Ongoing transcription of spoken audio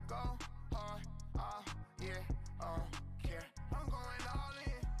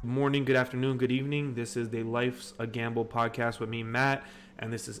Good morning, good afternoon, good evening. This is the Life's a Gamble podcast with me, Matt,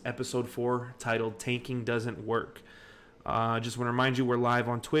 and this is episode 4 titled Tanking Doesn't Work. Just want to remind you we're live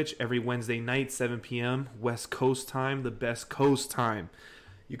on Twitch every Wednesday night, 7 p.m. West Coast time, the best coast time.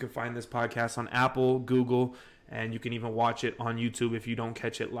 You can find this podcast on Apple, Google, and you can even watch it on YouTube if you don't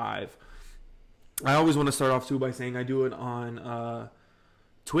catch it live. I always want to start off too by saying I do it on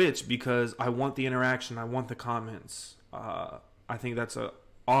Twitch because I want the interaction, I want the comments. I think that's a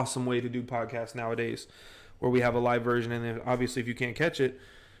awesome way to do podcasts nowadays, where we have a live version, and then obviously if you can't catch it,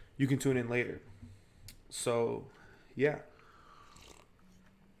 you can tune in later. So yeah,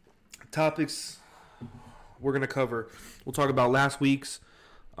 topics we're gonna cover. We'll talk about last week's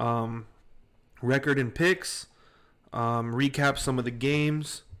record and picks, recap some of the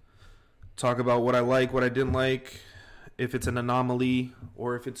games, talk about what I like, what I didn't like, if it's an anomaly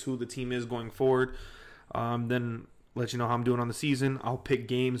or if it's who the team is going forward. Then let you know how I'm doing on the season. I'll pick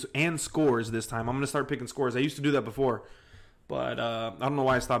games and scores this time. I'm going to start picking scores. I used to do that before, but I don't know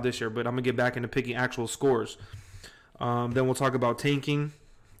why I stopped this year, but I'm going to get back into picking actual scores. Then we'll talk about tanking,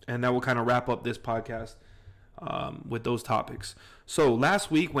 and that will kind of wrap up this podcast with those topics. So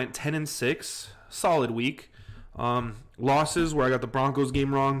last week went 10-6, solid week. Losses where I got the Broncos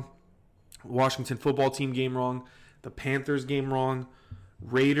game wrong, Washington football team game wrong, the Panthers game wrong,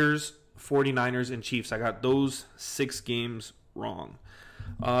 Raiders, 49ers, and Chiefs. I got those 6 games wrong.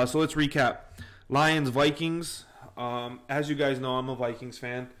 So let's recap. Lions, Vikings. As you guys know, I'm a Vikings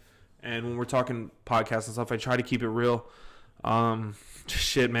fan. And when we're talking podcasts and stuff, I try to keep it real.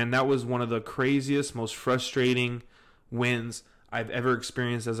 Shit, man, that was one of the craziest, most frustrating wins I've ever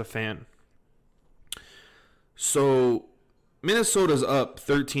experienced as a fan. So Minnesota's up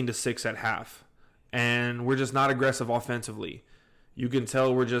 13-6 at half. And we're just not aggressive offensively. You can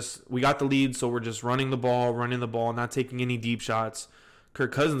tell we got the lead, so we're just running the ball, not taking any deep shots.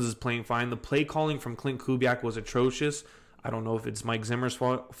 Kirk Cousins is playing fine. The play calling from Clint Kubiak was atrocious. I don't know if it's Mike Zimmer's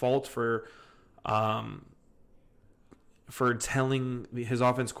fault for telling his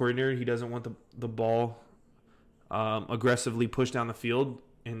offense coordinator he doesn't want the ball aggressively pushed down the field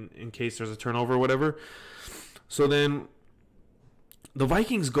in case there's a turnover or whatever. So then the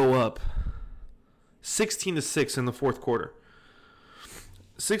Vikings go up 16-6 in the fourth quarter.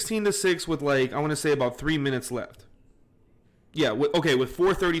 16-6 with I want to say about 3 minutes left. Yeah, with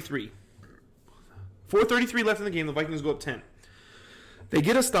 4:33. 4:33 left in the game. The Vikings go up 10. They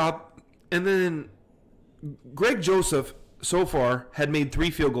get a stop, and then Greg Joseph so far had made 3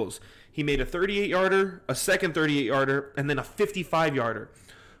 field goals. He made a 38-yarder, a second 38-yarder, and then a 55-yarder.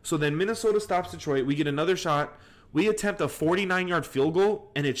 So then Minnesota stops Detroit. We get another shot. We attempt a 49-yard field goal,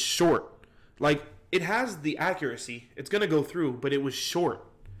 and it's short. It has the accuracy. It's going to go through, but it was short,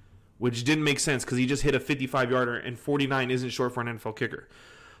 which didn't make sense because he just hit a 55-yarder, and 49 isn't short for an NFL kicker.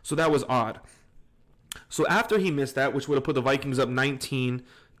 So that was odd. So after he missed that, which would have put the Vikings up 19-6,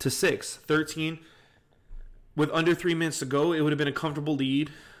 13, with under 3 minutes to go, it would have been a comfortable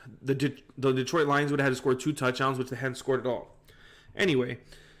lead. The Detroit Lions would have had to score 2 touchdowns, which they hadn't scored at all. Anyway,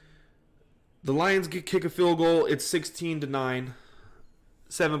 the Lions kick a field goal. It's 16-9,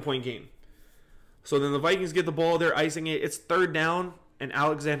 7-point game. So then the Vikings get the ball. They're icing it. It's third down, and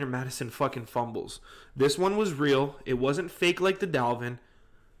Alexander Mattison fucking fumbles. This one was real. It wasn't fake like the Dalvin.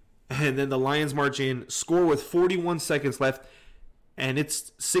 And then the Lions march in, score with 41 seconds left, and it's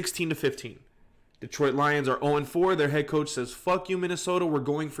 16-15. Detroit Lions are 0-4. Their head coach says, "Fuck you, Minnesota. We're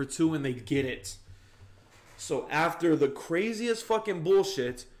going for 2," and they get it. So after the craziest fucking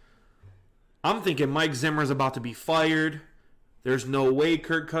bullshit, I'm thinking Mike Zimmer's about to be fired. There's no way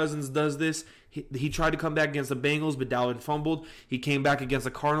Kirk Cousins does this. He tried to come back against the Bengals, but Dalvin fumbled. He came back against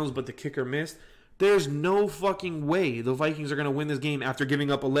the Cardinals, but the kicker missed. There's no fucking way the Vikings are going to win this game after giving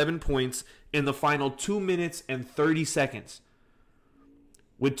up 11 points in the final 2 minutes and 30 seconds.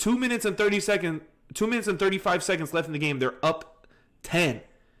 With 2 minutes and 35 seconds left in the game, they're up 10.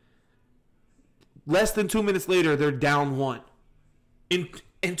 Less than 2 minutes later, they're down 1. In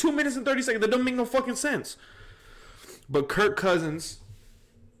 2 minutes and 30 seconds, that doesn't make no fucking sense. But Kirk Cousins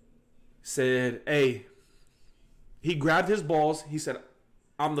said, hey, he grabbed his balls. He said,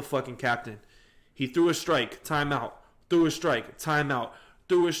 I'm the fucking captain. He threw a strike, timeout. Threw a strike, timeout.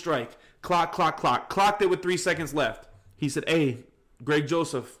 Threw a strike. Clock. Clocked it with 3 seconds left. He said, hey, Greg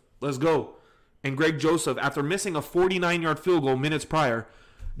Joseph, let's go. And Greg Joseph, after missing a 49-yard field goal minutes prior,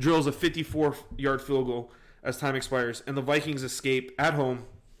 drills a 54-yard field goal as time expires. And the Vikings escape at home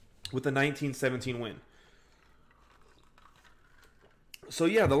with a 19-17 win. So,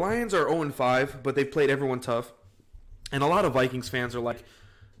 yeah, the Lions are 0-5, but they've played everyone tough. And a lot of Vikings fans are like,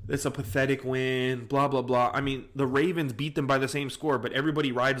 it's a pathetic win, blah, blah, blah. I mean, the Ravens beat them by the same score, but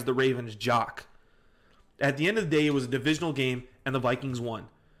everybody rides the Ravens jock. At the end of the day, it was a divisional game, and the Vikings won.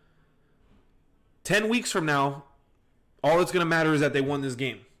 10 weeks from now, all that's going to matter is that they won this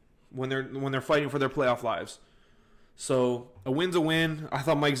game when they're fighting for their playoff lives. So a win's a win. I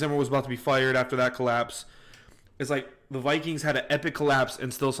thought Mike Zimmer was about to be fired after that collapse. It's like the Vikings had an epic collapse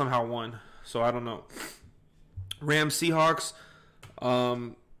and still somehow won. So I don't know. Rams Seahawks.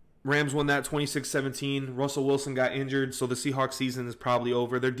 Rams won that 26-17. Russell Wilson got injured, so the Seahawks season is probably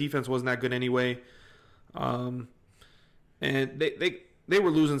over. Their defense wasn't that good anyway. And they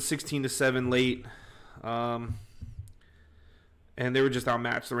were losing 16-7 late. And they were just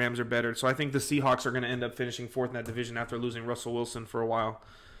outmatched. The Rams are better. So I think the Seahawks are going to end up finishing fourth in that division after losing Russell Wilson for a while.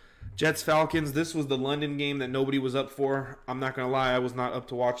 Jets Falcons. This was the London game that nobody was up for. I'm not going to lie. I was not up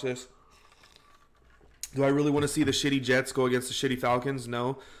to watch this. Do I really want to see the shitty Jets go against the shitty Falcons?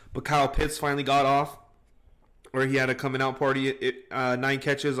 No. But Kyle Pitts finally got off, where he had a coming out party. 9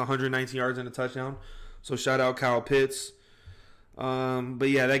 catches, 119 yards, and a touchdown. So shout out Kyle Pitts. But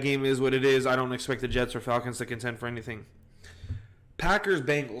yeah, that game is what it is. I don't expect the Jets or Falcons to contend for anything.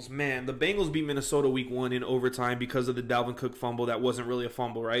 Packers-Bengals. Man, the Bengals beat Minnesota week 1 in overtime because of the Dalvin Cook fumble. That wasn't really a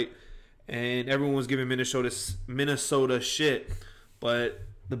fumble, right? And everyone was giving Minnesota shit. But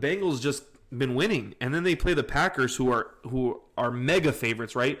the Bengals just been winning. And then they play the Packers, who are mega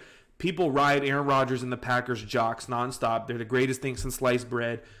favorites, right? People ride Aaron Rodgers and the Packers jocks nonstop. They're the greatest thing since sliced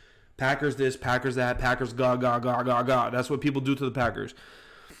bread. Packers this, Packers that, Packers ga, ga, ga, ga, ga. That's what people do to the Packers.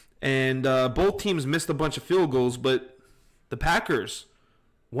 And both teams missed a bunch of field goals, but the Packers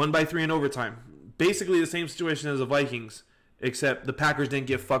won by 3 in overtime. Basically the same situation as the Vikings, except the Packers didn't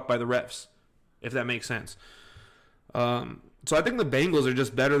get fucked by the refs, if that makes sense. So I think the Bengals are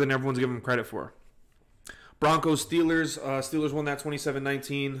just better than everyone's giving them credit for. Broncos-Steelers. Steelers won that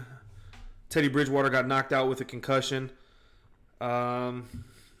 27-19. Teddy Bridgewater got knocked out with a concussion. And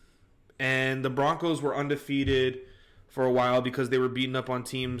the Broncos were undefeated for a while because they were beating up on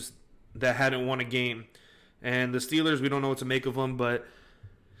teams that hadn't won a game. And the Steelers, we don't know what to make of them, but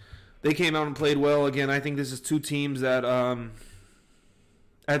they came out and played well. Again, I think this is two teams that,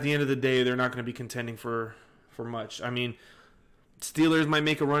 at the end of the day, they're not going to be contending for much. I mean, Steelers might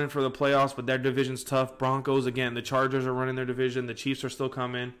make a run for the playoffs, but their division's tough. Broncos, again, the Chargers are running their division. The Chiefs are still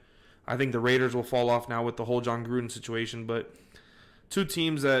coming. I think the Raiders will fall off now with the whole John Gruden situation, but two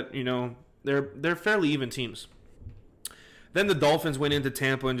teams that, you know, they're fairly even teams. Then the Dolphins went into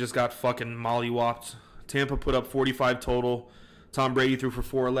Tampa and just got fucking mollywopped. Tampa put up 45 total. Tom Brady threw for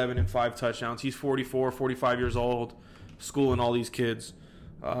 411 and 5 touchdowns. He's 44, 45 years old, schooling all these kids.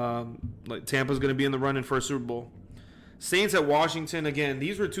 Like Tampa's going to be in the running for a Super Bowl. Saints at Washington. Again,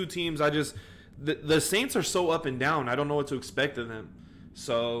 these were two teams the Saints are so up and down. I don't know what to expect of them.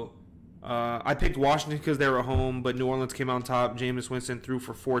 So I picked Washington because they were at home, but New Orleans came out on top. Jameis Winston threw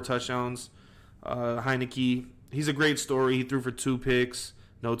for 4 touchdowns. Heineke, he's a great story. He threw for 2 picks,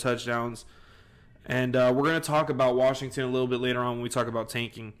 no touchdowns. And we're going to talk about Washington a little bit later on when we talk about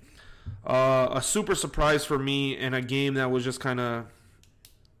tanking. A super surprise for me in a game that was just kind of...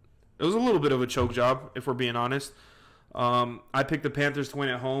 It was a little bit of a choke job, if we're being honest. I picked the Panthers to win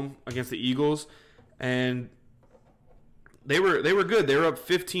at home against the Eagles, and they were good. They were up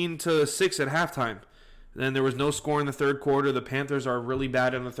 15-6 at halftime. Then there was no score in the third quarter. The Panthers are really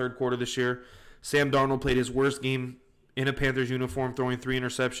bad in the third quarter this year. Sam Darnold played his worst game in a Panthers uniform, throwing 3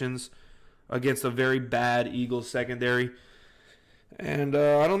 interceptions against a very bad Eagles secondary. And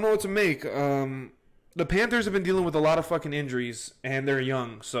I don't know what to make. The Panthers have been dealing with a lot of fucking injuries, and they're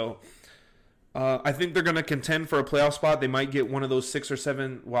young. So I think they're going to contend for a playoff spot. They might get one of those 6 or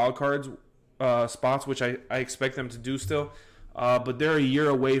 7 wild cards spots, which I expect them to do still. But they're a year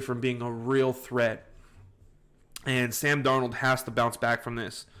away from being a real threat. And Sam Darnold has to bounce back from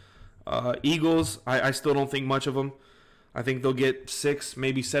this. Eagles, I still don't think much of them. I think they'll get 6,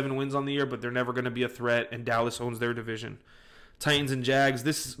 maybe 7 wins on the year, but they're never going to be a threat, and Dallas owns their division. Titans and Jags,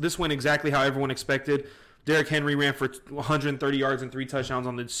 this went exactly how everyone expected. Derrick Henry ran for 130 yards and 3 touchdowns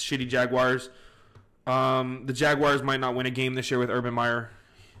on the shitty Jaguars. The Jaguars might not win a game this year with Urban Meyer.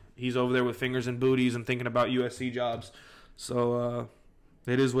 He's over there with fingers and booties and thinking about USC jobs. So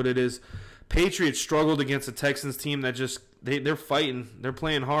it is what it is. Patriots struggled against a Texans team that just they're fighting. They're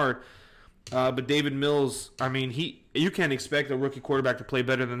playing hard. But David Mills, I mean, you can't expect a rookie quarterback to play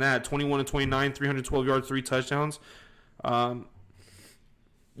better than that. 21-29, 312 yards, 3 touchdowns.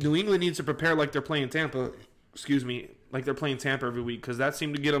 New England needs to prepare like they're playing Tampa. Like they're playing Tampa every week, because that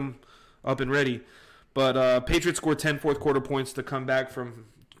seemed to get them up and ready. But Patriots scored 10 fourth quarter points to come back from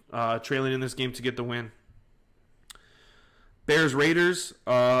trailing in this game to get the win. Bears Raiders.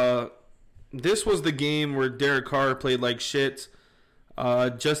 This was the game where Derek Carr played like shit.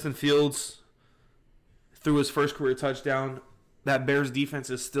 Justin Fields threw his first career touchdown. That Bears defense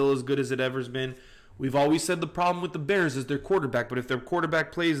is still as good as it ever's been. We've always said the problem with the Bears is their quarterback, but if their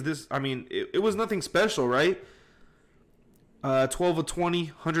quarterback plays this, I mean, it was nothing special, right? 12 of 20,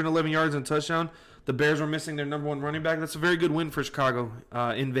 111 yards and touchdown. The Bears were missing their number one running back. That's a very good win for Chicago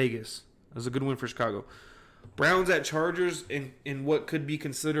in Vegas. That's a good win for Chicago. Browns at Chargers in what could be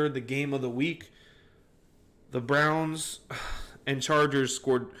considered the game of the week. The Browns and Chargers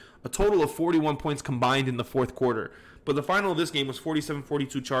scored a total of 41 points combined in the fourth quarter. But the final of this game was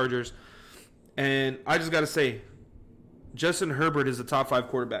 47-42 Chargers. And I just got to say, Justin Herbert is a top 5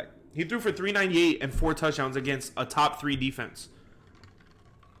 quarterback. He threw for 398 and 4 touchdowns against a top 3 defense.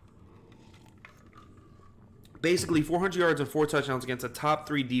 Basically, 400 yards and 4 touchdowns against a top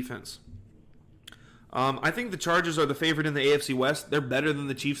 3 defense. I think the Chargers are the favorite in the AFC West. They're better than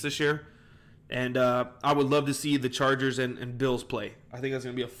the Chiefs this year. And I would love to see the Chargers and Bills play. I think that's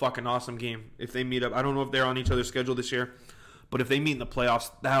going to be a fucking awesome game if they meet up. I don't know if they're on each other's schedule this year. But if they meet in the playoffs,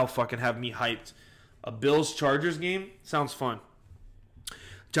 that'll fucking have me hyped. A Bills-Chargers game sounds fun.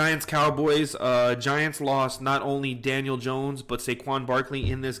 Giants-Cowboys. Giants lost not only Daniel Jones, but Saquon Barkley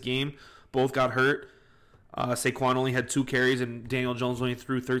in this game. Both got hurt. Saquon only had 2 carries, and Daniel Jones only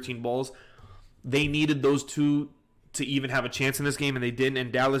threw 13 balls. They needed those two to even have a chance in this game, and they didn't.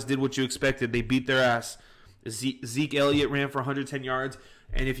 And Dallas did what you expected. They beat their ass. Zeke Elliott ran for 110 yards.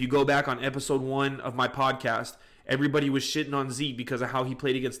 And if you go back on episode 1 of my podcast, everybody was shitting on Zeke because of how he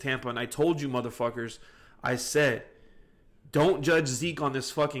played against Tampa. And I told you, motherfuckers, I said, don't judge Zeke on this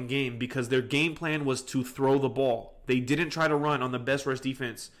fucking game because their game plan was to throw the ball. They didn't try to run on the best rush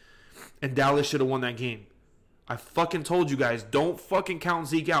defense. And Dallas should have won that game. I fucking told you guys, don't fucking count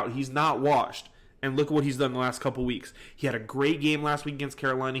Zeke out. He's not washed. And look at what he's done the last couple weeks. He had a great game last week against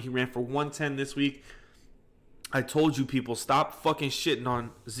Carolina. He ran for 110 this week. I told you people, stop fucking shitting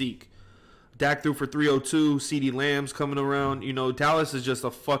on Zeke. Dak threw for 302. CeeDee Lamb's coming around. You know, Dallas is just a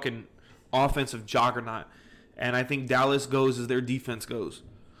fucking offensive juggernaut. And I think Dallas goes as their defense goes.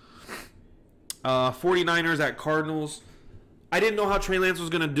 49ers at Cardinals. I didn't know how Trey Lance was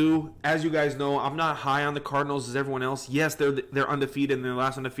going to do. As you guys know, I'm not high on the Cardinals as everyone else. Yes, they're undefeated and they're the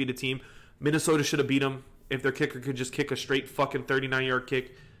last undefeated team. Minnesota should have beat them if their kicker could just kick a straight fucking 39-yard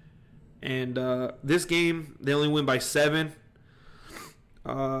kick. And this game, they only win by 7.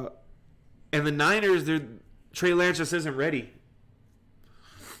 And the Niners, Trey Lance just isn't ready.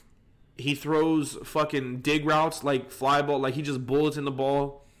 He throws fucking dig routes like fly ball, like he just bullets in the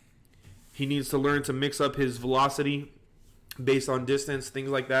ball. He needs to learn to mix up his velocity based on distance,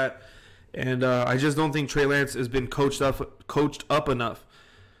 things like that. And I just don't think Trey Lance has been coached up enough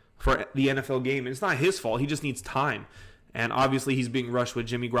for the NFL game. And it's not his fault. He just needs time. And obviously he's being rushed with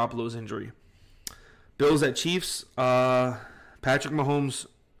Jimmy Garoppolo's injury. Bills at Chiefs. Patrick Mahomes,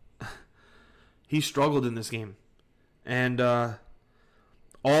 he struggled in this game. And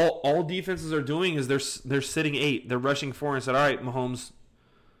all defenses are doing is they're sitting 8. They're rushing 4 and said, all right, Mahomes,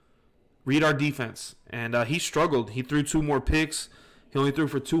 read our defense. And he struggled. He threw 2 more picks. He only threw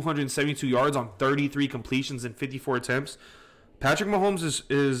for 272 yards on 33 completions and 54 attempts. Patrick Mahomes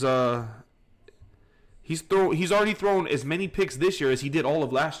he's already thrown as many picks this year as he did all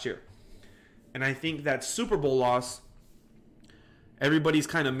of last year. And I think that Super Bowl loss, everybody's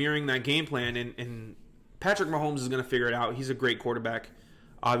kind of mirroring that game plan. And Patrick Mahomes is going to figure it out. He's a great quarterback,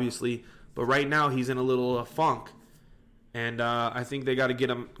 obviously. But right now he's in a little funk. And I think they got to get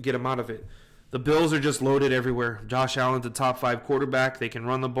him out of it. The Bills are just loaded everywhere. Josh Allen's a top 5 quarterback. They can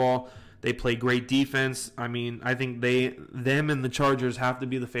run the ball. They play great defense. I mean, I think them and the Chargers have to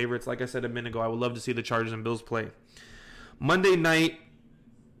be the favorites. Like I said a minute ago, I would love to see the Chargers and Bills play. Monday night,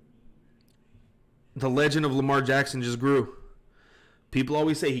 the legend of Lamar Jackson just grew. People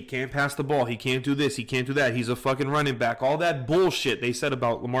always say he can't pass the ball. He can't do this. He can't do that. He's a fucking running back. All that bullshit they said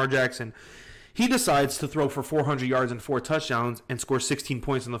about Lamar Jackson. He decides to throw for 400 yards and 4 touchdowns and score 16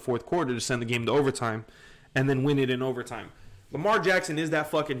 points in the fourth quarter to send the game to overtime and then win it in overtime. Lamar Jackson is that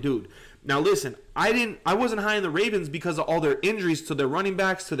fucking dude. Now listen, I wasn't high on the Ravens because of all their injuries to their running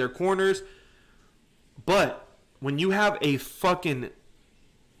backs, to their corners. But when you have a fucking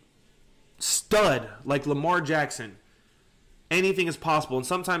stud like Lamar Jackson, anything is possible. And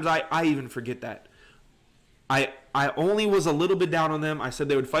sometimes I even forget that. I only was a little bit down on them. I said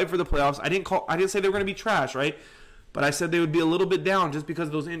they would fight for the playoffs. I didn't say they were going to be trash, right? But I said they would be a little bit down just because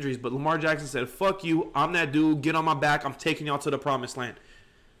of those injuries. But Lamar Jackson said, fuck you. I'm that dude. Get on my back. I'm taking y'all to the promised land.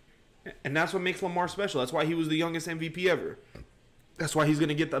 And that's what makes Lamar special. That's why he was the youngest MVP ever. That's why he's going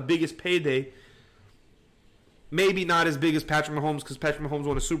to get the biggest payday maybe not as big as Patrick Mahomes because Patrick Mahomes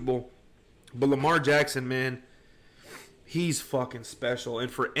won a Super Bowl. But Lamar Jackson, man, he's fucking special.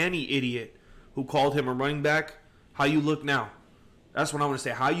 And for any idiot who called him a running back, how you look now? That's what I want to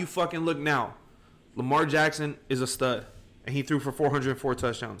say. How you fucking look now? Lamar Jackson is a stud. And he threw for 404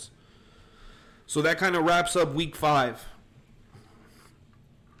 touchdowns. So that kind of wraps up week 5.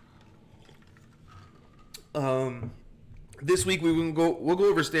 This week we'll go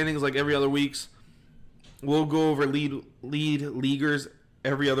over standings like every other weeks. We'll go over lead leaguers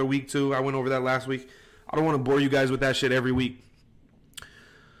every other week too. I went over that last week. I don't want to bore you guys with that shit every week.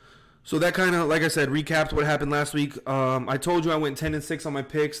 So that kind of, like I said, recapped what happened last week. I told you I went 10-6 on my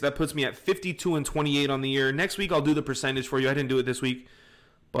picks. That puts me at 52-28 on the year. Next week I'll do the percentage for you. I didn't do it this week,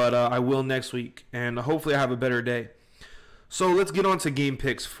 but I will next week, and hopefully I have a better day. So let's get on to game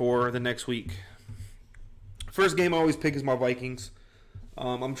picks for the next week. First game I always pick is my Vikings.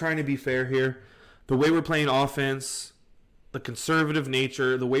 I'm trying to be fair here. The way we're playing offense, the conservative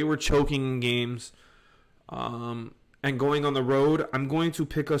nature, the way we're choking in games, and going on the road, I'm going to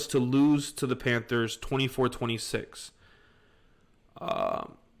pick us to lose to the Panthers 24-26.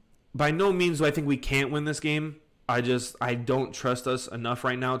 By no means do I think we can't win this game. I don't trust us enough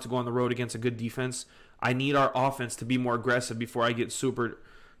right now to go on the road against a good defense. I need our offense to be more aggressive before I get super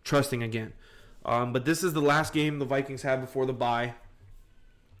trusting again. But this is the last game the Vikings have before the bye.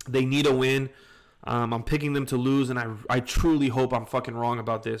 They need a win. I'm picking them to lose, and I truly hope I'm fucking wrong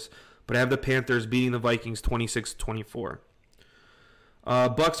about this. But I have the Panthers beating the Vikings 26-24.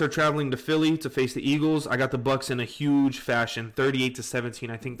 Bucks are traveling to Philly to face the Eagles. I got the Bucks in a huge fashion, 38-17.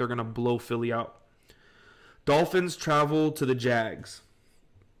 I think they're going to blow Philly out. Dolphins travel to the Jags.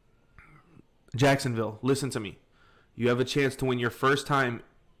 Jacksonville, listen to me. You have a chance to win your first time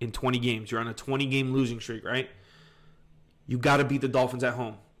in 20 games. You're on a 20-game losing streak, right? You got to beat the Dolphins at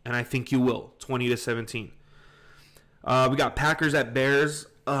home, and I think you will, 20-17. We got Packers at Bears.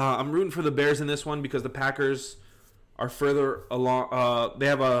 I'm rooting for the Bears in this one because the Packers are further along. They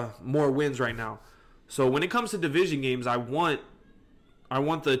have more wins right now. So when it comes to division games, I want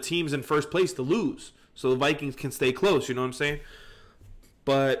the teams in first place to lose so the Vikings can stay close. You know what I'm saying?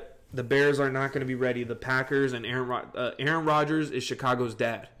 But the Bears are not going to be ready. The Packers and Aaron Rodgers is Chicago's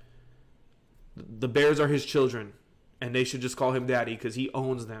dad. The Bears are his children, and they should just call him daddy because he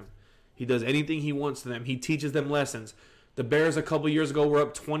owns them. He does anything he wants to them. He teaches them lessons. The Bears a couple years ago were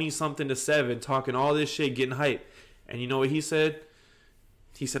up 20-something to 7, talking all this shit, getting hype. And you know what he said?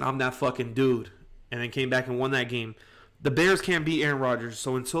 He said, I'm that fucking dude. And then came back and won that game. The Bears can't beat Aaron Rodgers.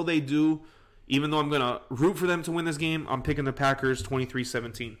 So until they do, even though I'm going to root for them to win this game, I'm picking the Packers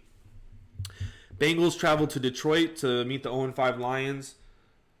 23-17. Bengals travel to Detroit to meet the 0-5 Lions.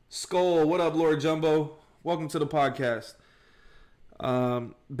 Skull, what up, Lord Jumbo? Welcome to the podcast.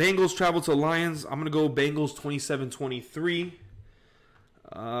 Bengals travel to Lions. I'm going to go Bengals 27-23.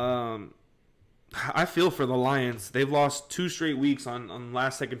 I feel for the Lions. They've lost 2 straight weeks on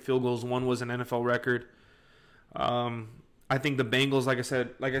last-second field goals. One was an NFL record. I think the Bengals, like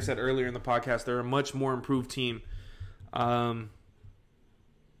I said earlier in the podcast, they're a much more improved team.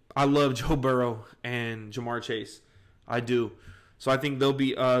 I love Joe Burrow and Jamar Chase. I do. So I think they'll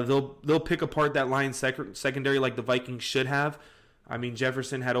be they'll pick apart that Lions secondary like the Vikings should have. I mean,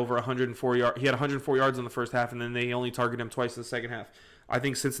 Jefferson had over 104 yards. He had 104 yards in the first half, and then they only targeted him twice in the second half. I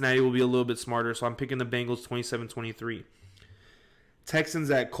think Cincinnati will be a little bit smarter, so I'm picking the Bengals 27-23. Texans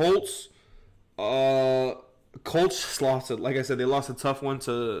at Colts. Colts lost it. Like I said, they lost a tough one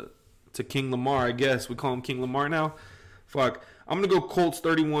to King Lamar, I guess. We call him King Lamar now. Fuck. I'm going to go Colts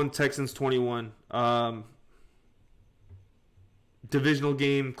 31, Texans 21. Divisional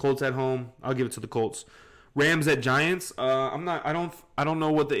game, Colts at home. I'll give it to the Colts. Rams at Giants. I don't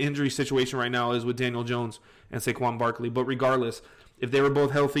know what the injury situation right now is with Daniel Jones and Saquon Barkley, but regardless, if they were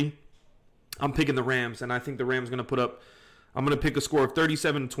both healthy, I'm picking the Rams, and I think the Rams going to put up. I'm going to pick a score of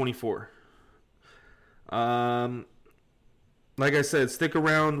 37-24. Like I said, stick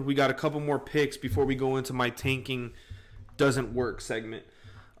around. We got a couple more picks before we go into my tanking doesn't work segment.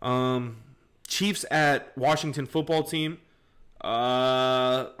 Chiefs at Washington football team.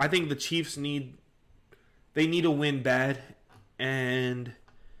 I think the Chiefs need a win bad, and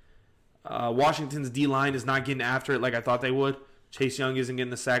Washington's D-line is not getting after it like I thought they would. Chase Young isn't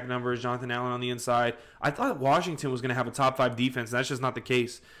getting the sack numbers. Jonathan Allen on the inside. I thought Washington was going to have a top 5 defense. That's just not the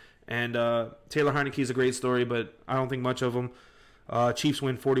case. And Taylor Heineke is a great story, but I don't think much of him. Chiefs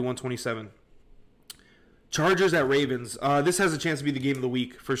win 41-27. Chargers at Ravens. This has a chance to be the game of the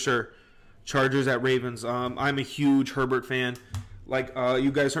week for sure. Chargers at Ravens. I'm a huge Herbert fan. Like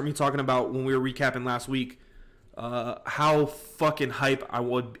you guys heard me talking about when we were recapping last week. how fucking hype I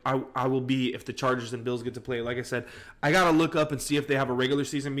will be if the Chargers and Bills get to play. Like I said, I gotta look up and see if they have a regular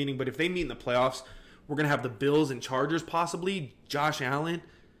season meeting. But if they meet in the playoffs, we're gonna have the Bills and Chargers possibly. Josh Allen,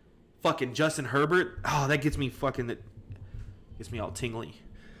 fucking Justin Herbert. Oh, that gets me all tingly.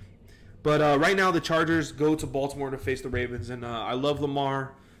 But right now, the Chargers go to Baltimore to face the Ravens, and I love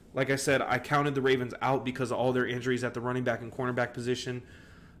Lamar. Like I said, I counted the Ravens out because of all their injuries at the running back and cornerback position.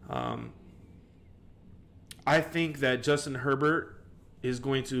 I think that Justin Herbert is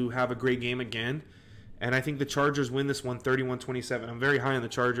going to have a great game again, and I think the Chargers win this one 31-27. I'm very high on the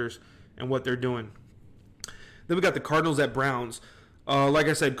Chargers and what they're doing. Then we got the Cardinals at Browns. Like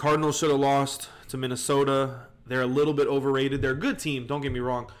I said, Cardinals should have lost to Minnesota. They're a little bit overrated. They're a good team, don't get me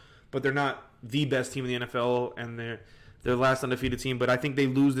wrong, but they're not the best team in the NFL, and they're the last undefeated team. But I think they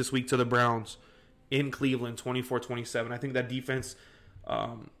lose this week to the Browns in Cleveland, 24-27. I think that defense,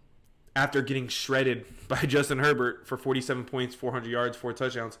 after getting shredded by Justin Herbert for 47 points, 400 yards, 4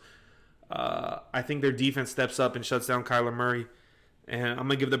 touchdowns, I think their defense steps up and shuts down Kyler Murray. And I'm going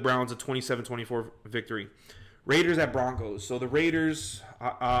to give the Browns a 27-24 victory. Raiders at Broncos. So the Raiders,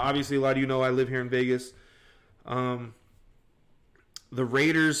 obviously a lot of you know I live here in Vegas. The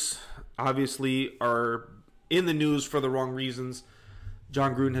Raiders obviously are in the news for the wrong reasons.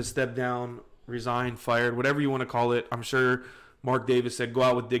 John Gruden has stepped down, resigned, fired, whatever you want to call it. I'm sure Mark Davis said, go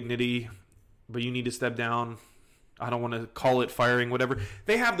out with dignity, but you need to step down. I don't want to call it firing, whatever.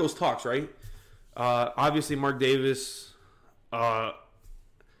 They have those talks, right? Obviously, Mark Davis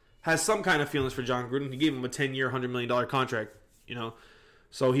has some kind of feelings for John Gruden. He gave him a 10-year, $100 million contract, you know.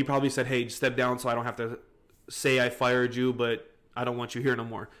 So he probably said, hey, step down so I don't have to say I fired you, but I don't want you here no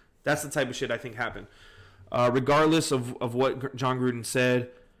more. That's the type of shit I think happened. Regardless of what John Gruden said,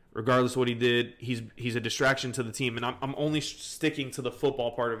 regardless of what he did, he's a distraction to the team. And I'm only sticking to the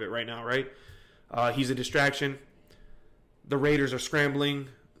football part of it right now, right? He's a distraction. The Raiders are scrambling.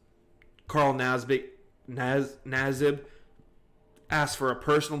 Carl Nassib asked for a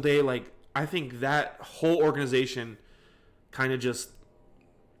personal day. Like, I think that whole organization kind of just,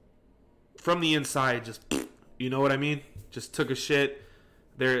 from the inside, just, you know what I mean? Just took a shit.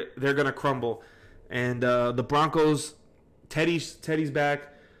 They're going to crumble. And the Broncos, Teddy's back.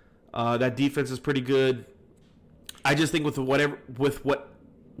 That defense is pretty good. I just think with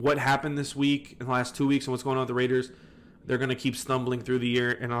what happened this week in the last 2 weeks and what's going on with the Raiders, they're going to keep stumbling through the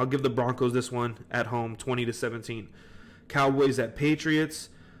year. And I'll give the Broncos this one at home, 20-17. Cowboys at Patriots.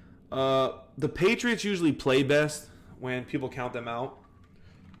 The Patriots usually play best when people count them out.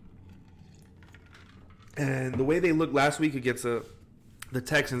 And the way they looked last week against the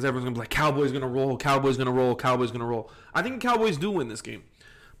Texans, everyone's going to be like, Cowboys going to roll, Cowboys going to roll, Cowboys going to roll. I think the Cowboys do win this game.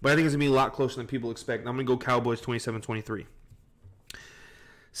 But I think it's going to be a lot closer than people expect. I'm going to go Cowboys 27-23.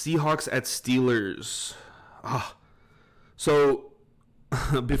 Seahawks at Steelers. So,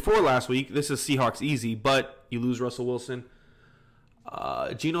 before last week, this is Seahawks easy, but you lose Russell Wilson.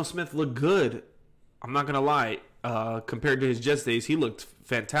 Geno Smith looked good. I'm not going to lie. Compared to his Jets days, he looked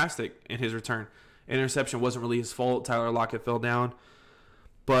fantastic in his return. Interception wasn't really his fault. Tyler Lockett fell down.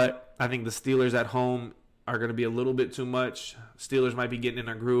 But I think the Steelers at home are going to be a little bit too much. Steelers might be getting in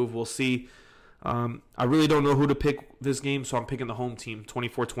a groove. We'll see. I really don't know who to pick this game, so I'm picking the home team,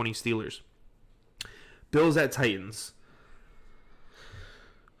 24-20 Steelers. Bills at Titans.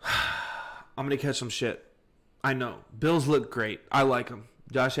 I'm going to catch some shit. I know. Bills look great. I like them.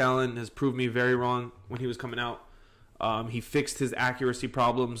 Josh Allen has proved me very wrong when he was coming out. He fixed his accuracy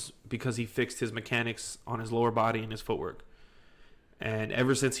problems because he fixed his mechanics on his lower body and his footwork. And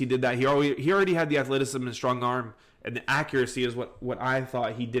ever since he did that, he already had the athleticism and strong arm, and the accuracy is what I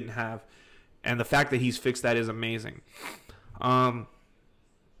thought he didn't have. And the fact that he's fixed that is amazing. The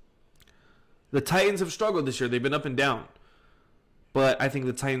Titans have struggled this year. They've been up and down. But I think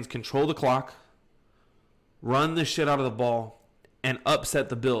the Titans control the clock, run the shit out of the ball, and upset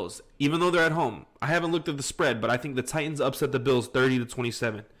the Bills. Even though they're at home. I haven't looked at the spread, but I think the Titans upset the Bills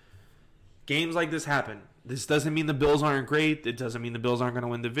 30-27. Games like this happen. This doesn't mean the Bills aren't great. It doesn't mean the Bills aren't going to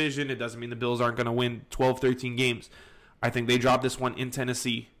win division. It doesn't mean the Bills aren't going to win 12, 13 games. I think they dropped this one in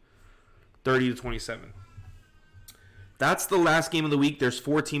Tennessee, 30-27. That's the last game of the week. There's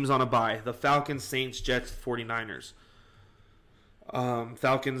 4 teams on a bye. The Falcons, Saints, Jets, 49ers.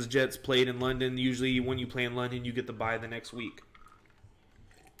 Falcons, Jets played in London. Usually when you play in London, you get the bye the next week.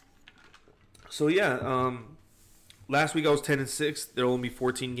 So, yeah, last week I was 10-6. There will only be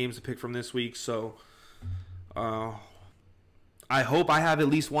 14 games to pick from this week, so I hope I have at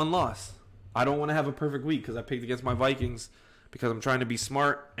least one loss. I don't want to have a perfect week because I picked against my Vikings because I'm trying to be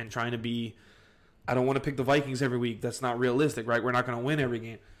smart and I don't want to pick the Vikings every week. That's not realistic, right? We're not going to win every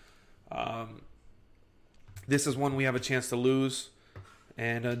game. This is one we have a chance to lose.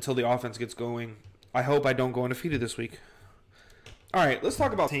 And until the offense gets going, I hope I don't go undefeated this week. All right, let's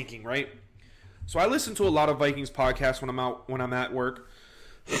talk about tanking, right? So I listen to a lot of Vikings podcasts when I'm at work.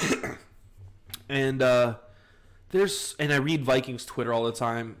 And I read Vikings Twitter all the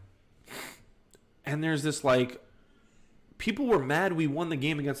time. And there's this people were mad we won the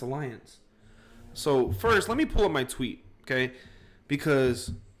game against the Lions. So first, let me pull up my tweet, okay?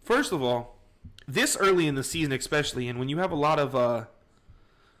 Because first of all, this early in the season especially, and when you have a lot of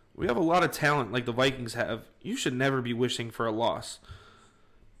talent like the Vikings have, you should never be wishing for a loss.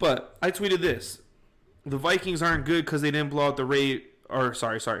 But I tweeted this: the Vikings aren't good because they didn't blow out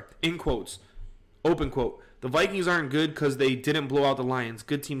in quotes, open quote. The Vikings aren't good because they didn't blow out the Lions.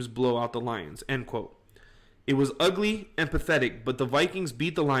 Good teams blow out the Lions, end quote. It was ugly and pathetic, but the Vikings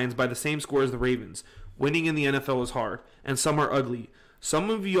beat the Lions by the same score as the Ravens. Winning in the NFL is hard, and some are ugly.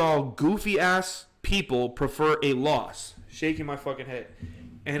 Some of y'all goofy-ass people prefer a loss. Shaking my fucking head.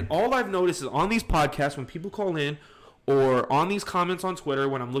 And all I've noticed is on these podcasts, when people call in, or on these comments on Twitter,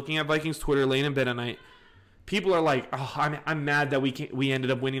 when I'm looking at Vikings Twitter laying in bed at night, people are like, oh, I'm mad that we ended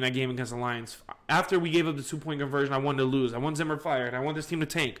up winning that game against the Lions. After we gave up the 2-point conversion, I wanted to lose. I want Zimmer fired. I want this team to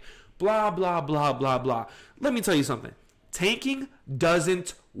tank. Blah, blah, blah, blah, blah. Let me tell you something. Tanking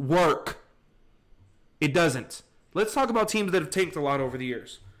doesn't work. It doesn't. Let's talk about teams that have tanked a lot over the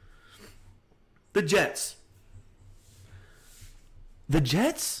years. The Jets. The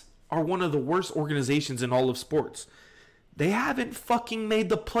Jets are one of the worst organizations in all of sports. They haven't fucking made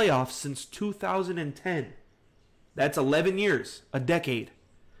the playoffs since 2010. That's 11 years, a decade.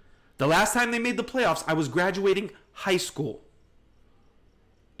 The last time they made the playoffs, I was graduating high school.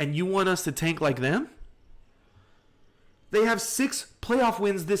 And you want us to tank like them? They have 6 playoff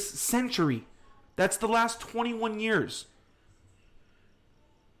wins this century. That's the last 21 years.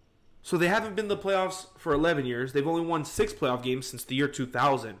 So they haven't been in the playoffs for 11 years. They've only won 6 playoff games since the year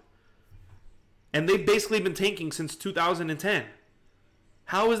 2000. And they've basically been tanking since 2010.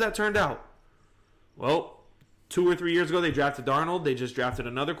 How has that turned out? Well, 2 or 3 years ago, they drafted Darnold. They just drafted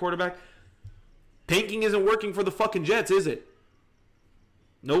another quarterback. Tanking isn't working for the fucking Jets, is it?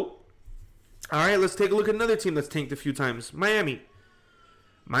 Nope. All right, let's take a look at another team that's tanked a few times. Miami.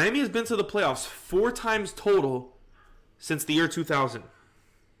 Miami has been to the playoffs 4 times total since the year 2000.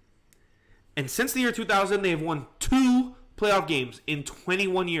 And since the year 2000, they have won 2 playoff games in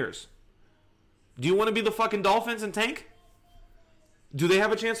 21 years. Do you want to be the fucking Dolphins and tank? Do they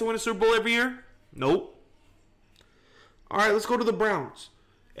have a chance to win a Super Bowl every year? Nope. All right, let's go to the Browns.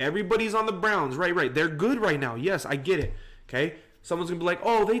 Everybody's on the Browns. Right. They're good right now. Yes, I get it. Okay? Someone's going to be like,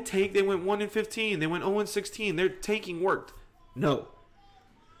 oh, they tanked. They went 1-15. They went 0-16. Their tanking worked. No.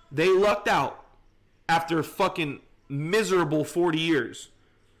 They lucked out after fucking miserable 40 years.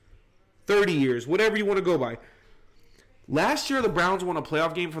 30 years. Whatever you want to go by. Last year, the Browns won a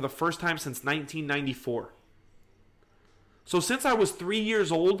playoff game for the first time since 1994. So since I was 3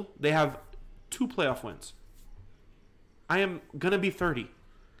 years old, they have 2 playoff wins. I am going to be 30.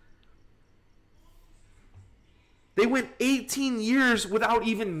 They went 18 years without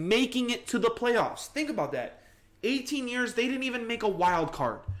even making it to the playoffs. Think about that. 18 years, they didn't even make a wild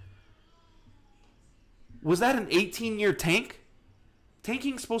card. Was that an 18-year tank?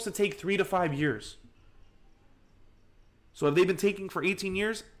 Tanking's supposed to take 3 to 5 years. So have they been tanking for 18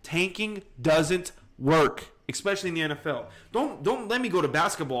 years? Tanking doesn't work, especially in the NFL. Don't let me go to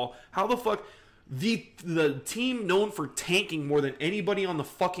basketball. How the fuck... The team known for tanking more than anybody on the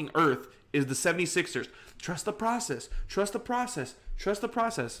fucking earth is the 76ers. Trust the process. Trust the process. Trust the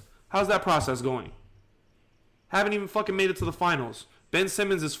process. How's that process going? Haven't even fucking made it to the finals. Ben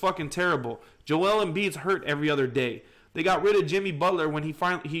Simmons is fucking terrible. Joel Embiid's hurt every other day. They got rid of Jimmy Butler when he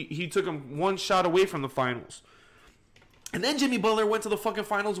took him 1 shot away from the finals. And then Jimmy Butler went to the fucking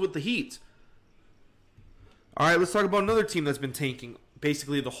finals with the Heat. All right, let's talk about another team that's been tanking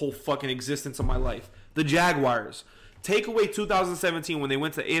basically the whole fucking existence of my life. The Jaguars. Take away 2017 when they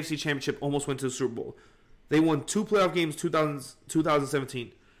went to the AFC Championship, almost went to the Super Bowl. They won 2 playoff games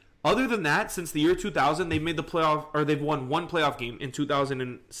 2017. Other than that, since the year 2000, they've made the playoff, or they've won 1 playoff game in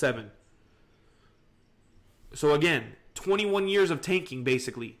 2007. So again, 21 years of tanking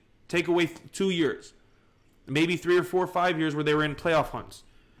basically. Take away 2 years. Maybe 3 or 4 or 5 years where they were in playoff hunts.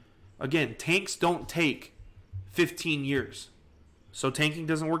 Again, tanks don't take 15 years. So tanking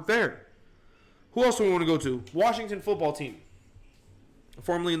doesn't work there. Who else do we want to go to? Washington football team.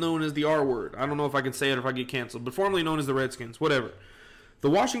 Formerly known as the R word. I don't know if I can say it or if I get canceled. But formerly known as the Redskins. Whatever. The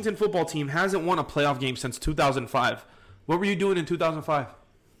Washington football team hasn't won a playoff game since 2005. What were you doing in 2005?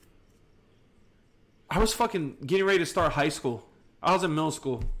 I was fucking getting ready to start high school. I was in middle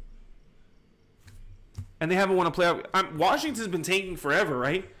school. And they haven't won a playoff. Washington's been tanking forever,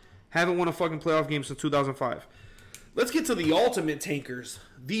 right? Haven't won a fucking playoff game since 2005. Let's get to the ultimate tankers,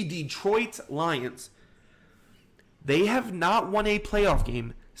 the Detroit Lions. They have not won a playoff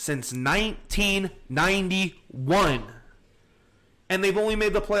game since 1991. And they've only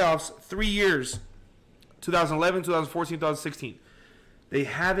made the playoffs 3 years. 2011, 2014, 2016. They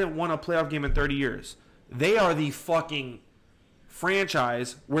haven't won a playoff game in 30 years. They are the fucking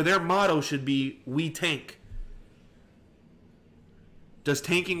franchise where their motto should be, we tank. Does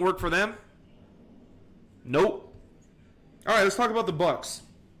tanking work for them? Nope. All right, let's talk about the Bucks.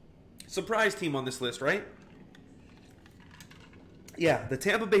 Surprise team on this list, right? Yeah, the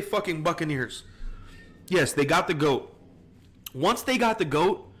Tampa Bay fucking Buccaneers. Yes, they got the GOAT. Once they got the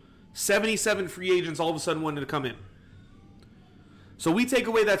GOAT, 77 free agents all of a sudden wanted to come in. So we take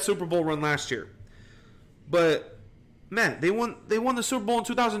away that Super Bowl run last year. But, man, they won the Super Bowl in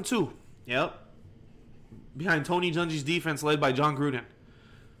 2002. Yep. Behind Tony Dungy's defense led by John Gruden.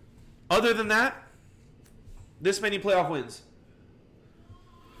 Other than that, this many playoff wins.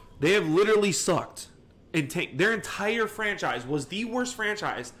 They have literally sucked. Their entire franchise was the worst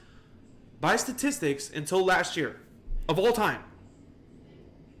franchise by statistics until last year of all time.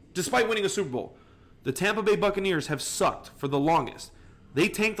 Despite winning a Super Bowl, the Tampa Bay Buccaneers have sucked for the longest. They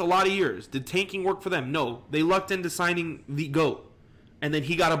tanked a lot of years. Did tanking work for them? No. They lucked into signing the GOAT. And then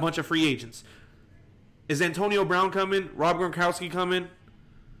he got a bunch of free agents. Is Antonio Brown coming? Rob Gronkowski coming?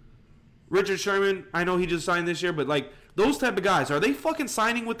 Richard Sherman, I know he just signed this year, but like those type of guys, are they fucking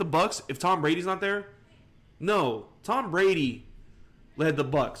signing with the Bucks if Tom Brady's not there? No. Tom Brady led the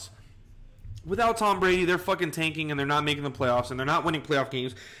Bucks. Without Tom Brady, they're fucking tanking and they're not making the playoffs and they're not winning playoff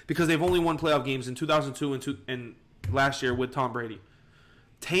games because they've only won playoff games in 2002 and last year with Tom Brady.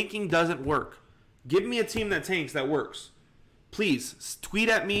 Tanking doesn't work. Give me a team that tanks that works. Please, tweet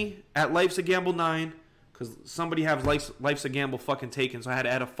at me at Life's a Gamble 9 because somebody has Life's a Gamble fucking taken, so I had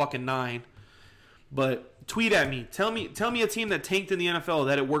to add a fucking 9. But tweet at me. Tell me a team that tanked in the NFL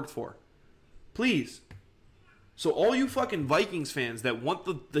that it worked for. Please. So all you fucking Vikings fans that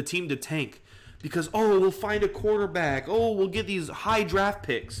want the team to tank because, oh, we'll find a quarterback. Oh, we'll get these high draft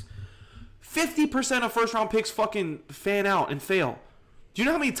picks. 50% of first-round picks fucking fan out and fail. Do you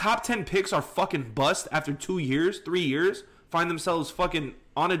know how many top 10 picks are fucking bust after 2 years, 3 years? Find themselves fucking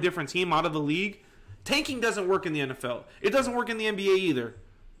on a different team out of the league? Tanking doesn't work in the NFL. It doesn't work in the NBA either.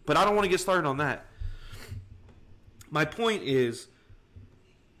 But I don't want to get started on that. My point is,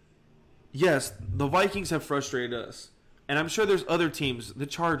 yes, the Vikings have frustrated us. And I'm sure there's other teams, the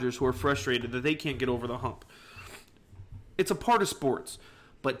Chargers, who are frustrated that they can't get over the hump. It's a part of sports.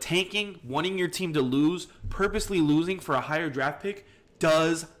 But tanking, wanting your team to lose, purposely losing for a higher draft pick,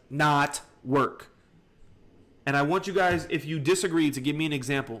 does not work. And I want you guys, if you disagree, to give me an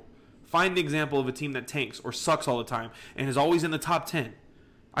example. Find an example of a team that tanks or sucks all the time and is always in the top 10.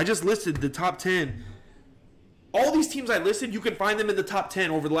 I just listed the top 10. All these teams I listed, you can find them in the top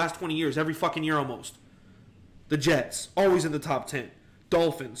 10 over the last 20 years, every fucking year almost. The Jets, always in the top 10.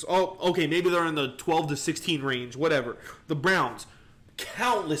 Dolphins, oh, okay, maybe they're in the 12 to 16 range, whatever. The Browns,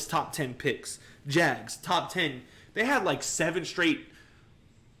 countless top 10 picks. Jags, top 10. They had like 7 straight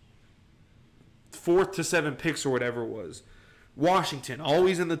 4th to 7 picks or whatever it was. Washington,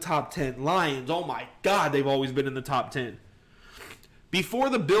 always in the top 10. Lions, oh my God, they've always been in the top 10. Before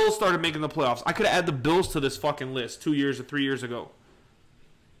the Bills started making the playoffs, I could have added the Bills to this fucking list 2 years or 3 years ago.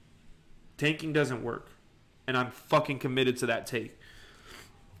 Tanking doesn't work. And I'm fucking committed to that take.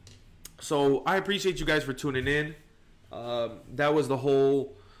 So I appreciate you guys for tuning in. That was the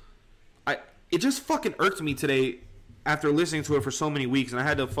whole... It just fucking irked me today after listening to it for so many weeks, and I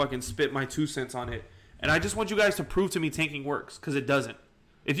had to fucking spit my 2 cents on it. And I just want you guys to prove to me tanking works, because it doesn't.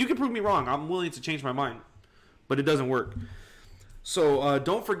 If you can prove me wrong, I'm willing to change my mind. But it doesn't work. So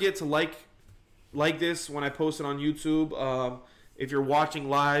don't forget to like this when I post it on YouTube. If you're watching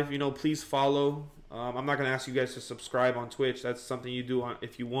live, please follow. I'm not going to ask you guys to subscribe on Twitch. That's something you do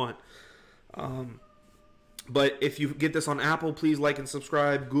if you want. But if you get this on Apple, please like and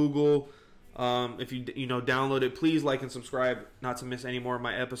subscribe. Google, if you download it, please like and subscribe not to miss any more of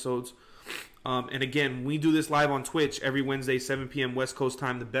my episodes. And again, we do this live on Twitch every Wednesday, 7 p.m. West Coast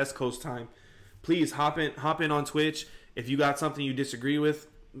time, the best coast time. Please hop in on Twitch. If you got something you disagree with,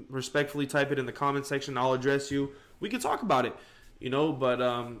 respectfully type it in the comment section. I'll address you. We can talk about it,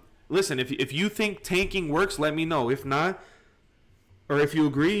 But listen, if you think tanking works, let me know. If not, or if you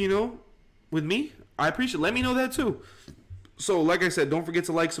agree, with me, I appreciate it. Let me know that too. So, like I said, don't forget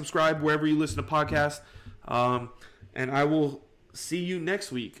to like, subscribe wherever you listen to podcasts. And I will see you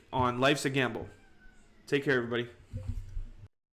next week on Life's a Gamble. Take care, everybody.